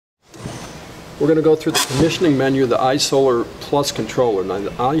we're going to go through the commissioning menu, the iSolar Plus controller. Now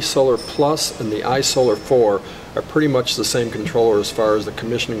the iSolar Plus and the iSolar 4 are pretty much the same controller as far as the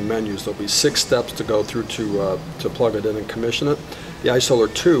commissioning menus. There'll be 6 steps to go through to plug it in and commission it. The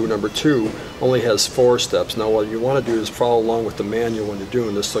iSolar 2, number 2, only has 4 steps. Now what you want to do is follow along with the manual when you're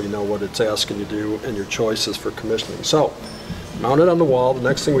doing this so you know what it's asking you to do and your choices for commissioning. So, mount it on the wall. The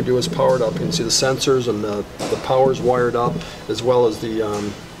next thing we do is power it up. You can see the sensors and the power's wired up, as well as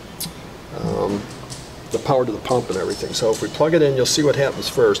the power to the pump and everything. So if we plug it in, you'll see what happens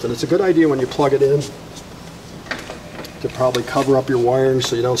first. And it's a good idea when you plug it in to probably cover up your wiring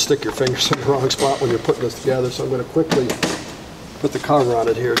so you don't stick your fingers in the wrong spot when you're putting this together. So I'm going to quickly put the cover on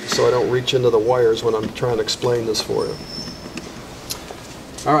it here so I don't reach into the wires when I'm trying to explain this for you.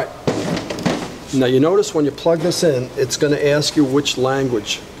 Alright, now you notice when you plug this in, it's going to ask you which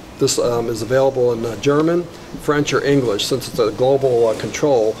language. This is available in German, French, or English. Since it's a global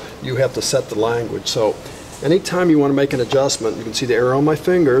control, you have to set the language. So anytime you want to make an adjustment, you can see the arrow on my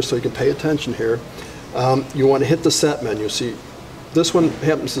finger so you can pay attention here. You want to hit the set menu. See, this one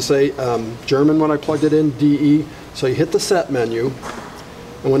happens to say German when I plugged it in, DE. So you hit the set menu,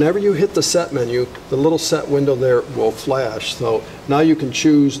 and whenever you hit the set menu, the little set window there will flash. So now you can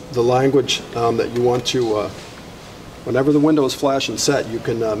choose the language that you want to, whenever the window is flashing set, you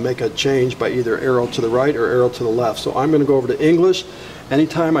can make a change by either arrow to the right or arrow to the left. So I'm going to go over to English.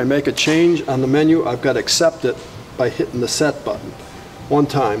 Anytime I make a change on the menu, I've got to accept it by hitting the set button. One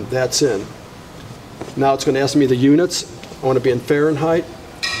time, that's in. Now it's going to ask me the units. I want to be in Fahrenheit.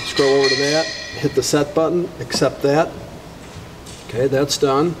 Scroll over to that, hit the set button, accept that. Okay, that's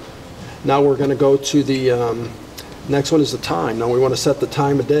done. Now we're going to go to the next one is the time. Now we want to set the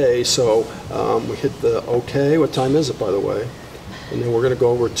time of day, so we hit the OK. What time is it, by the way? And then we're going to go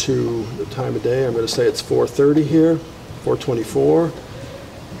over to the time of day. I'm going to say it's 4:30 here, 4:24.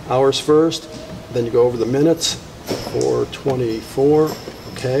 Hours first, then you go over the minutes,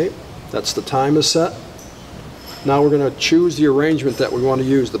 4:24. Okay, that's the time is set. Now we're going to choose the arrangement that we want to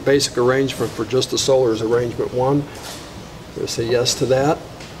use. The basic arrangement for just the solar is arrangement 1. I'm going to say yes to that.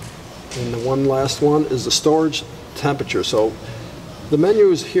 And the one last one is the storage temperature. So the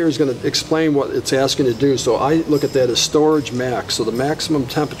menu here is going to explain what it's asking to do. So I look at that as storage max. So the maximum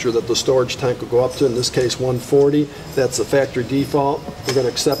temperature that the storage tank will go up to, in this case 140, that's the factory default. We're going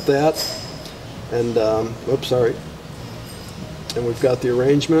to accept that. And, oops, sorry. And we've got the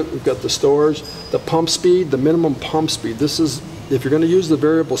arrangement, we've got the storage, the pump speed, the minimum pump speed. This is, if you're going to use the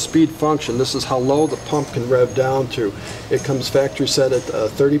variable speed function, this is how low the pump can rev down to. It comes factory set at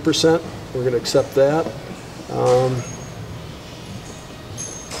 30%. We're going to accept that.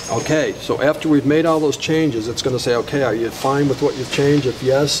 Okay, so after we've made all those changes, it's going to say, okay, are you fine with what you've changed? If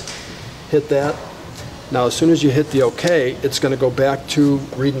yes, hit that. Now as soon as you hit the OK, it's going to go back to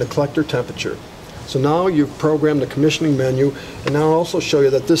reading the collector temperature. So now you've programmed the commissioning menu, and now I'll also show you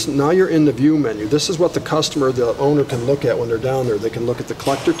that this, now you're in the view menu. This is what the customer, the owner, can look at when they're down there. They can look at the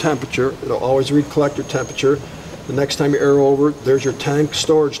collector temperature. It'll always read collector temperature. The next time you arrow over, there's your tank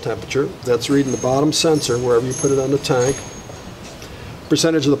storage temperature. That's reading the bottom sensor wherever you put it on the tank.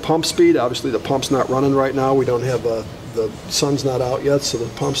 Percentage of the pump speed, obviously the pump's not running right now. We don't have, the sun's not out yet, so the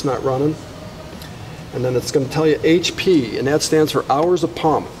pump's not running. And then it's going to tell you HP, and that stands for hours of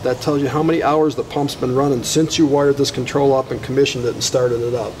pump. That tells you how many hours the pump's been running since you wired this control up and commissioned it and started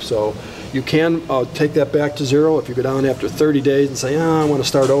it up. So you can take that back to 0 if you go down after 30 days and say, I want to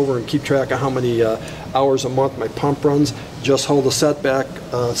start over and keep track of how many hours a month my pump runs. Just hold the set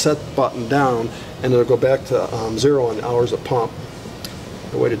button down, and it'll go back to 0 on hours of pump.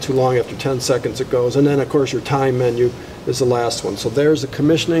 I waited too long. After 10 seconds it goes. And then of course your time menu is the last one. So there's the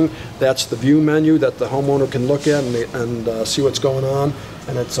commissioning. That's the view menu that the homeowner can look at and see what's going on.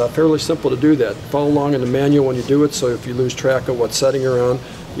 And it's fairly simple to do that. Follow along in the manual when you do it, so if you lose track of what setting you're on,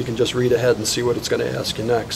 you can just read ahead and see what it's going to ask you next.